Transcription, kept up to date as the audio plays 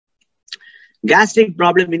Gastric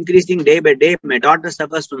problem increasing day by day. My daughter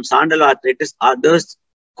suffers from spondyloarthritis. Are those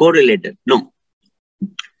correlated? No.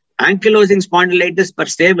 Ankylosing spondylitis per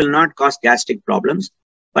se will not cause gastric problems.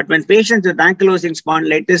 But when patients with ankylosing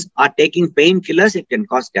spondylitis are taking painkillers, it can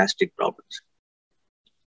cause gastric problems.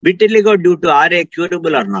 Vitiligo due to RA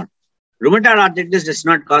curable or not? Rheumatoid arthritis does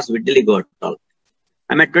not cause vitiligo at all.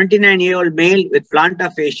 I'm a 29-year-old male with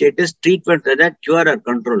plantar fasciitis. Treatment for that, cure or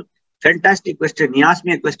control? Fantastic question. He asked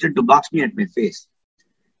me a question to box me at my face.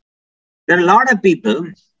 There are a lot of people,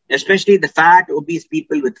 especially the fat, obese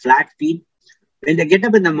people with flat feet. When they get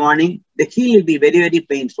up in the morning, the heel will be very, very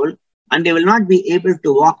painful and they will not be able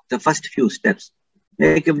to walk the first few steps.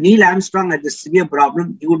 Like if Neil Armstrong had this severe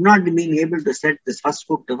problem, he would not be able to set this first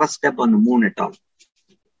foot, the first step on the moon at all.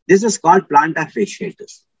 This is called plantar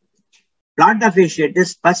fasciitis. Plantar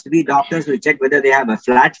fasciitis, first we doctors will check whether they have a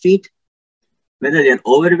flat feet, whether they are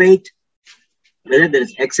overweight, whether there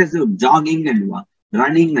is excessive jogging and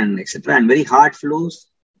running and etc. and very hard flows.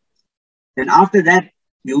 Then after that,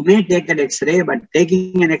 you may take an X-ray, but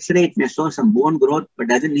taking an X-ray, it may show some bone growth, but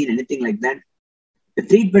doesn't mean anything like that. The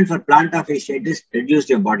treatment for plantar fasciitis, reduce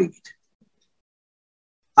your body weight.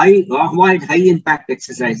 Avoid high-impact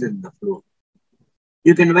exercises in the floor.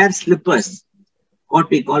 You can wear slippers. What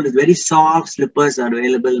we call is very soft slippers are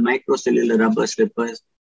available, microcellular rubber slippers.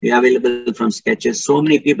 They are available from Skechers. So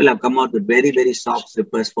many people have come out with very, very soft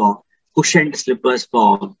slippers for cushioned slippers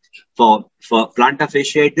for plantar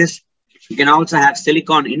fasciitis. You can also have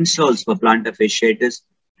silicone insoles for plantar fasciitis.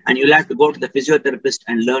 And you'll have to go to the physiotherapist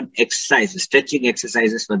and learn exercises, stretching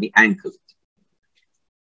exercises for the ankle.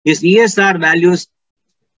 Is ESR values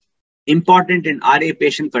important in RA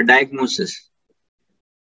patient for diagnosis?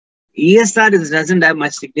 ESR doesn't have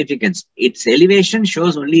much significance. Its elevation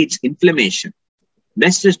shows only its inflammation.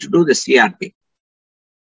 Best is to do the CRP.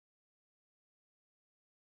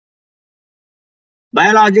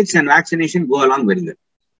 Biologics and vaccination go along very well.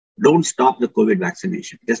 Don't stop the COVID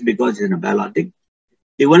vaccination just because it's in a biologic.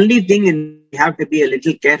 The only thing, and you have to be a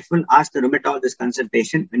little careful, ask the rheumatologist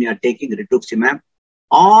consultation when you are taking rituximab.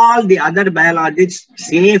 All the other biologics,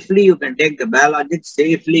 safely you can take the biologics,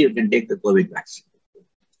 safely you can take the COVID vaccine.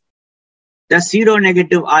 Does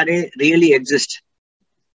seronegative RA really exist?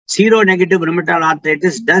 Seronegative rheumatoid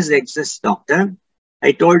arthritis does exist, doctor.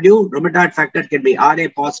 I told you rheumatoid factor can be RA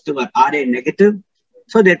positive or RA negative.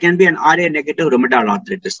 So there can be an RA negative rheumatoid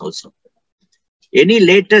arthritis also. Any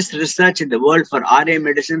latest research in the world for RA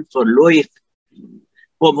medicine for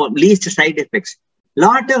for least side effects?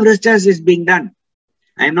 Lot of research is being done.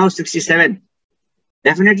 I am now 67.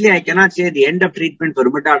 Definitely I cannot say the end of treatment for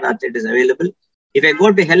rheumatoid arthritis is available. If I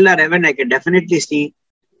go to hell or heaven, I can definitely see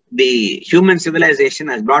the human civilization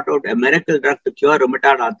has brought out a miracle drug to cure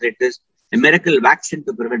rheumatoid arthritis, a miracle vaccine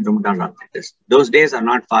to prevent rheumatoid arthritis. Those days are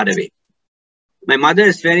not far away. My mother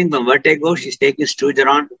is suffering from vertigo. She's taking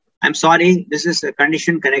Stugeron. I'm sorry, this is a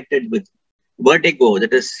condition connected with vertigo,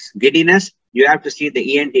 that is giddiness. You have to see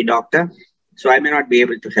the ENT doctor. So I may not be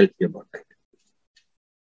able to help you about that.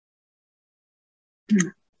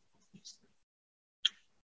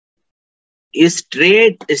 Is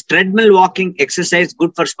treadmill walking exercise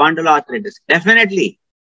good for spondyloarthritis? Definitely.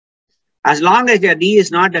 As long as your knee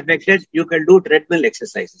is not affected, you can do treadmill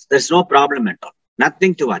exercises. There's no problem at all.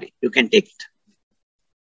 Nothing to worry. You can take it.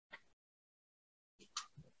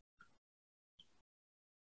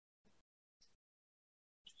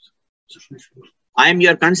 I am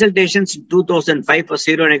your consultation since 2005 for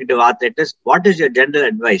seronegative arthritis. What is your general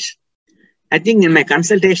advice? I think in my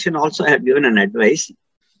consultation also I have given an advice.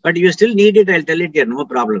 But if you still need it, I'll tell it here. No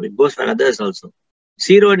problem. It goes for others also.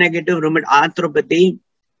 Seronegative rheumatoid arthropathy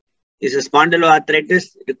is a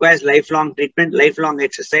spondyloarthritis. It requires lifelong treatment, lifelong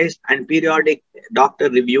exercise, and periodic doctor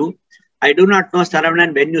review. I do not know,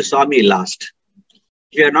 Saravanan, when you saw me last.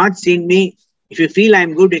 If you have not seen me, if you feel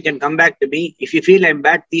I'm good, you can come back to me. If you feel I'm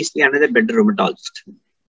bad, please see another better rheumatologist.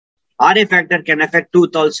 RA factor can affect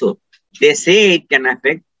tooth also. They say it can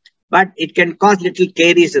affect, but it can cause little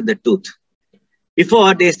caries in the tooth.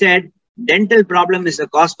 Before, they said dental problem is the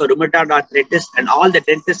cause for rheumatoid arthritis, and all the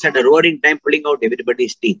dentists had a roaring time pulling out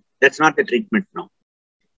everybody's teeth. That's not the treatment now.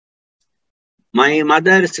 My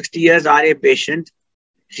mother, 60 years, RA patient,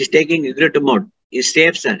 she's taking igritamod. Is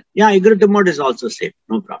safe, sir? Yeah, igritamod is also safe.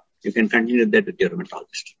 No problem. You can continue that with your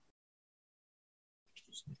rheumatologist.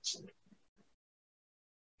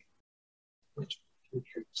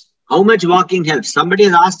 How much walking helps? Somebody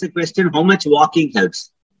has asked the question, how much walking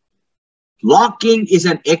helps? Walking is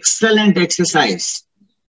an excellent exercise.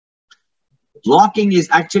 Walking is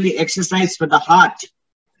actually exercise for the heart.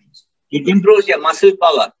 It improves your muscle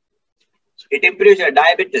power. It improves your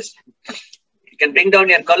diabetes. It can bring down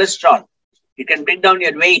your cholesterol. It can bring down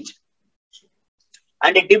your weight.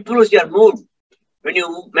 And it improves your mood. When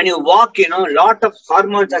you walk, a lot of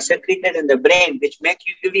hormones are secreted in the brain, which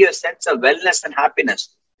give you a sense of wellness and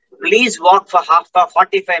happiness. Please walk for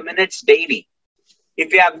 45 minutes daily.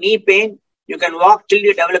 If you have knee pain, you can walk till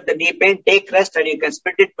you develop the knee pain, take rest, and you can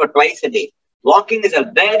split it for twice a day. Walking is a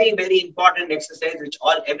very, very important exercise, which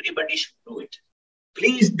everybody should do it.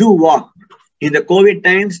 Please do walk. In the COVID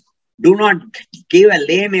times, do not give a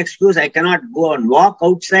lame excuse, I cannot go and walk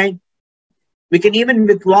outside. We can even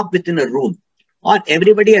walk within a room. Or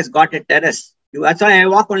everybody has got a terrace. That's why I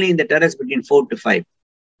walk only in the terrace between 4 to 5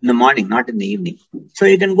 in the morning, not in the evening. So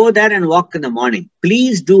you can go there and walk in the morning.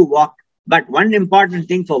 Please do walk. But one important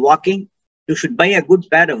thing for walking, you should buy a good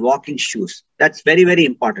pair of walking shoes. That's very, very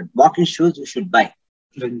important. Walking shoes you should buy.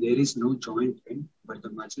 When there is no joint pain, but the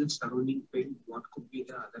muscle surrounding pain, what could be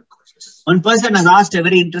the other causes? One person has asked a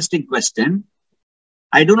very interesting question.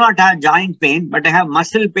 I do not have joint pain, but I have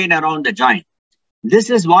muscle pain around the joint.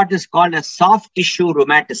 This is what is called a soft tissue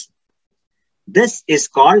rheumatism. This is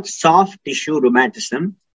called soft tissue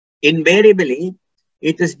rheumatism. Invariably,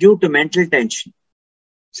 it is due to mental tension.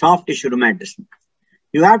 Soft tissue rheumatism.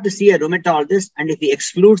 You have to see a rheumatologist, and if he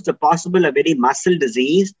excludes the possible of any muscle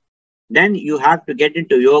disease, then you have to get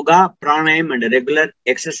into yoga, pranayam, and a regular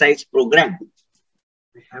exercise program.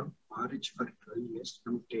 I have RH for 12 years.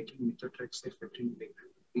 Now taking methotrexate 15 mg.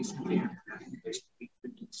 Recently, I am having very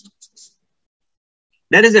frequent instances.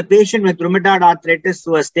 There is a patient with rheumatoid arthritis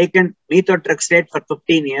who has taken methotrexate for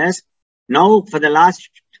 15 years. Now, for the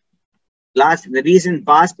the recent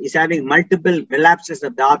past, is having multiple relapses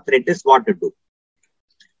of the arthritis. What to do?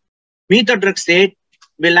 Methotrexate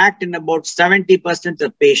will act in about 70%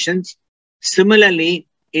 of patients. Similarly,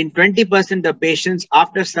 in 20% of patients,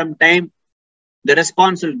 after some time, the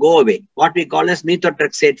response will go away. What we call as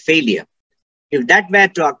methotrexate failure. If that were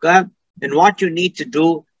to occur, then what you need to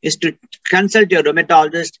do is to consult your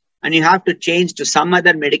rheumatologist, and you have to change to some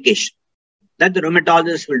other medication. That the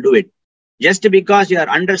rheumatologist will do it. Just because you are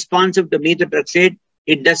unresponsive to methotrexate,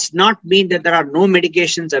 it does not mean that there are no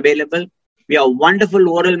medications available. We have wonderful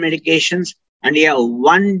oral medications, and we have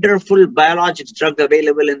wonderful biologics drugs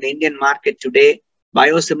available in the Indian market today,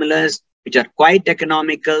 biosimilars, which are quite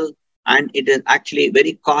economical, and it is actually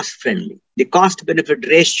very cost-friendly. The cost-benefit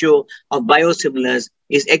ratio of biosimilars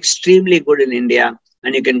is extremely good in India,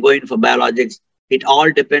 and you can go in for biologics. It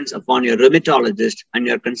all depends upon your rheumatologist and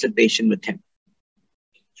your consultation with him.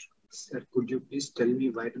 Sir, could you please tell me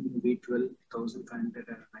vitamin B12, 1500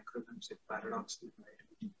 micrograms of paradox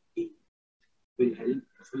vitamin D will help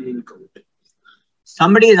in gout?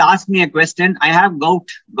 Somebody has asked me a question. I have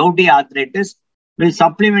gouty arthritis. Will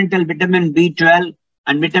supplemental vitamin B12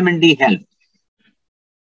 and vitamin D help?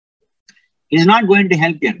 It's not going to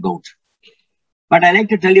help your gout. But I like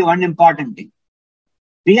to tell you one important thing.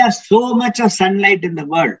 We have so much of sunlight in the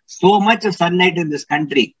world, so much of sunlight in this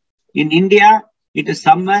country. In India, it is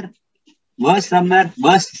summer, worst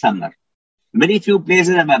summer. Very few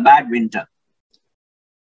places have a bad winter.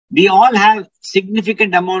 We all have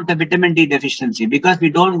significant amount of vitamin D deficiency because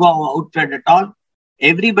we don't go outside at all.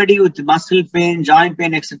 Everybody with muscle pain, joint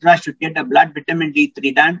pain, etc. should get a blood vitamin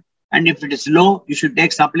D3 done. And if it is low, you should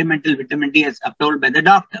take supplemental vitamin D as told by the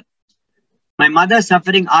doctor. My mother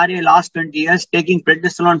suffering RA last 20 years, taking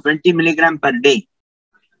prednisolone 20 milligram per day.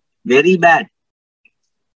 Very bad.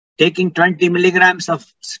 Taking 20 milligrams of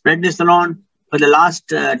prednisolone for the last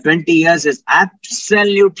 20 years is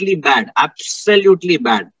absolutely bad. Absolutely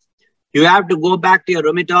bad. You have to go back to your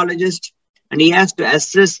rheumatologist, and he has to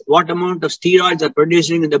assess what amount of steroids are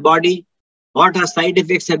producing in the body, what are side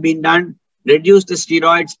effects have been done, reduce the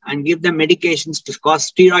steroids, and give them medications to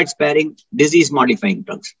cause steroid-sparing, disease-modifying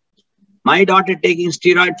drugs. My daughter taking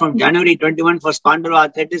steroid from January 21 for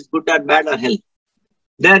spondyloarthritis, good or bad or health.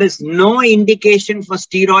 There is no indication for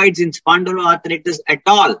steroids in spondyloarthritis at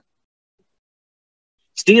all.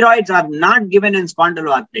 Steroids are not given in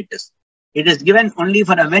spondyloarthritis. It is given only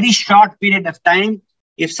for a very short period of time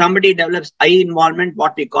if somebody develops eye involvement,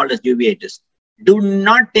 what we call as uveitis. Do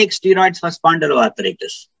not take steroids for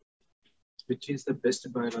spondyloarthritis. Which is the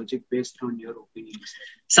best biologic based on your opinions?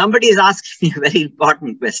 Somebody is asking me a very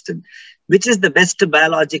important question. Which is the best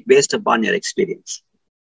biologic based upon your experience?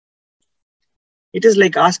 It is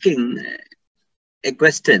like asking a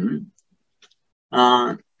question.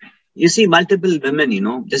 You see multiple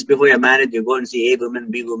women, just before you're married, you go and see A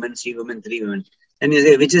woman, B woman, C woman, 3 women. And you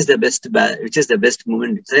say, which is the best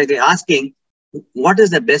woman? It's like asking, what is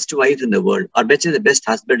the best wife in the world? Or which is the best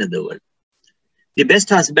husband in the world? The best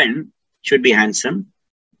husband should be handsome,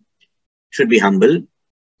 should be humble.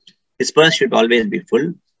 His purse should always be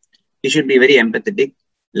full. He should be very empathetic,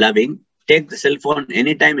 loving, take the cell phone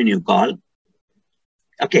anytime when you call.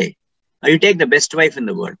 Okay. Or you take the best wife in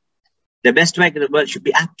the world. The best wife in the world should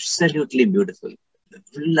be absolutely beautiful,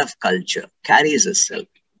 full of culture, carries herself,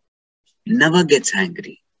 never gets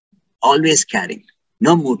angry, always caring,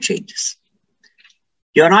 no mood changes.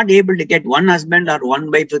 You are not able to get one husband or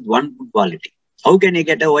one wife with one good quality. How can you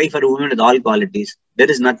get a wife or a woman with all qualities?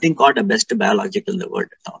 There is nothing called a best biological in the world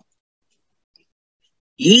at all.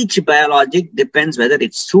 Each biologic depends whether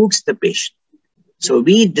it suits the patient. So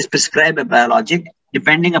we prescribe a biologic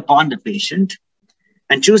depending upon the patient,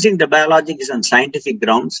 and choosing the biologic is on scientific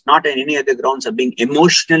grounds, not on any other grounds of being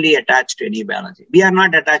emotionally attached to any biologic. We are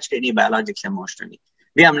not attached to any biologics emotionally.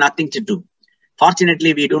 We have nothing to do.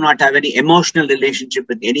 Fortunately, we do not have any emotional relationship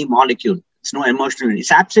with any molecule. It's no emotional.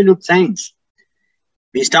 It's absolute science.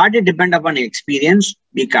 We started depend upon experience.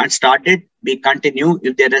 We can't start it. We continue.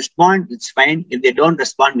 If they respond, it's fine. If they don't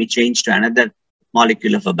respond, we change to another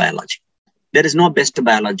molecule of a biologic. There is no best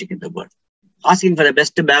biologic in the world. Asking for the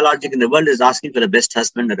best biologic in the world is asking for the best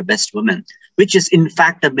husband or the best woman, which is in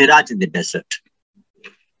fact a mirage in the desert.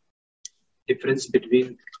 Difference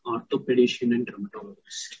between orthopedician and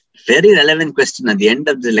rheumatologist. Very relevant question. At the end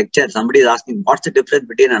of the lecture, somebody is asking, what's the difference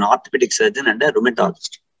between an orthopedic surgeon and a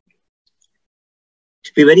rheumatologist?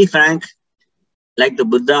 To be very frank, like the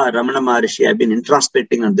Buddha or Ramana Maharishi, I've been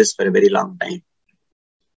introspecting on this for a very long time.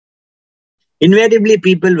 Invariably,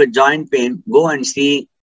 people with joint pain go and see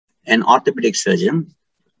an orthopedic surgeon,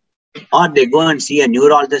 or they go and see a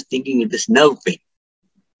neurologist thinking it is nerve pain.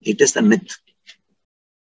 It is a myth.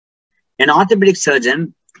 An orthopedic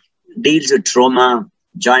surgeon deals with trauma,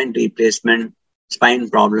 joint replacement, spine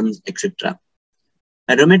problems, etc.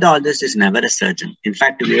 A rheumatologist is never a surgeon. In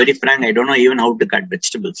fact, to be very frank, I don't know even how to cut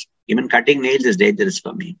vegetables. Even cutting nails is dangerous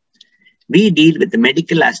for me. We deal with the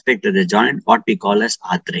medical aspect of the joint, what we call as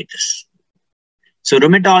arthritis. So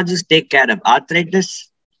rheumatologists take care of arthritis.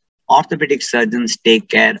 Orthopedic surgeons take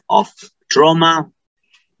care of trauma,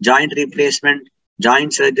 joint replacement,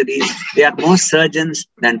 joint surgeries. They are more surgeons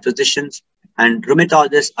than physicians, and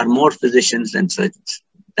rheumatologists are more physicians than surgeons.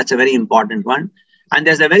 That's a very important one. And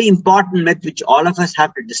there's a very important myth which all of us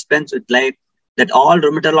have to dispense with life, that all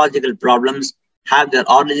rheumatological problems have their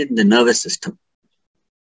origin in the nervous system.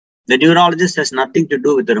 The neurologist has nothing to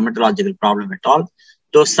do with the rheumatological problem at all,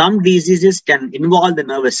 though some diseases can involve the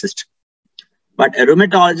nervous system. But a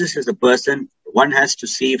rheumatologist is a person one has to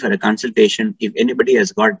see for a consultation if anybody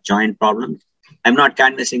has got joint problems. I'm not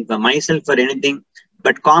canvassing for myself or anything,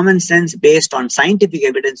 but common sense based on scientific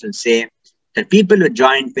evidence will say that people with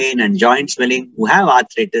joint pain and joint swelling who have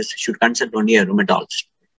arthritis should consult only a rheumatologist.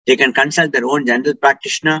 They can consult their own general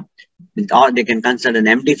practitioner, or they can consult an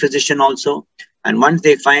MD physician also. And once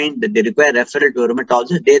they find that they require referral to a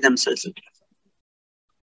rheumatologist, they themselves will refer.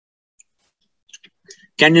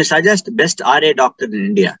 Can you suggest best RA doctor in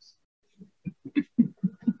India?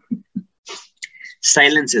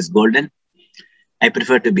 Silence is golden. I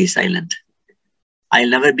prefer to be silent. I'll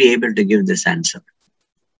never be able to give this answer.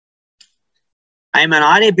 I'm an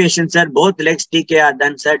RA patient, sir. Both legs TK are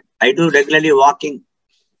done, sir. I do regularly walking.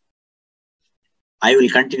 I will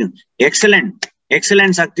continue. Excellent.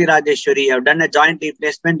 Excellent, Sakti Rajeshwari. You have done a joint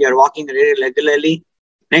replacement. You are walking regularly.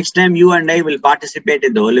 Next time, you and I will participate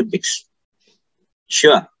in the Olympics.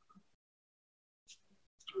 Sure.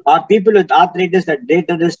 Are people with arthritis at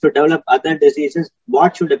greater risk to develop other diseases?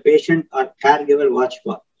 What should a patient or caregiver watch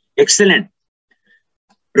for? Excellent.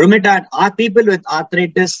 Rheumatoid, are people with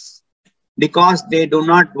arthritis because they do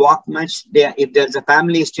not walk much? If there's a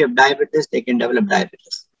family history of diabetes, they can develop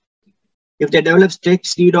diabetes. If they develop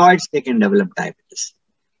steroids, they can develop diabetes.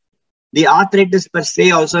 The arthritis per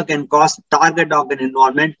se also can cause target organ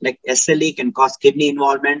involvement, like SLE can cause kidney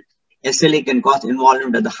involvement. SLE can cause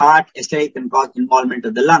involvement of the heart. SLE can cause involvement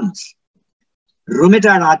of the lungs.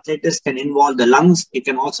 Rheumatoid arthritis can involve the lungs. It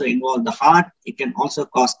can also involve the heart. It can also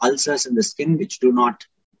cause ulcers in the skin, which do not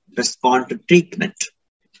respond to treatment.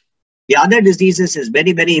 The other diseases is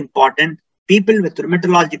very, very important. People with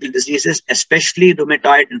rheumatological diseases, especially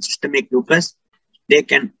rheumatoid and systemic lupus, they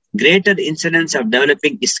can greater incidence of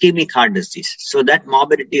developing ischemic heart disease. So that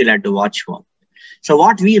morbidity you'll have to watch for. So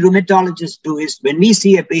what we rheumatologists do is when we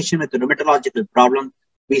see a patient with a rheumatological problem,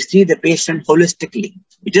 we see the patient holistically.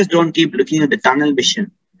 We just don't keep looking at the tunnel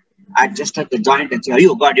vision just at the joint and say, oh,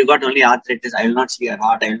 you got only arthritis. I will not see your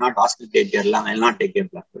heart. I will not auscultate your lung. I will not take your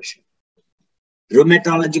blood pressure.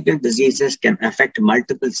 Rheumatological diseases can affect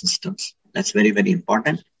multiple systems. That's very, very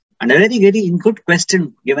important. And a very, very good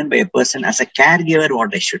question given by a person as a caregiver,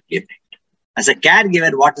 what I should give. As a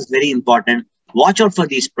caregiver, what is very important? Watch out for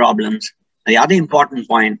these problems. The other important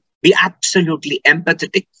point, be absolutely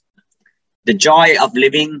empathetic. The joy of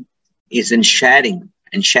living is in sharing.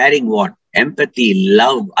 And sharing what? Empathy,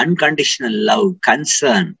 love, unconditional love,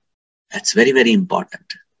 concern. That's very, very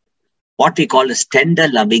important. What we call as tender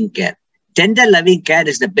loving care. Tender loving care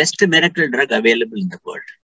is the best miracle drug available in the world.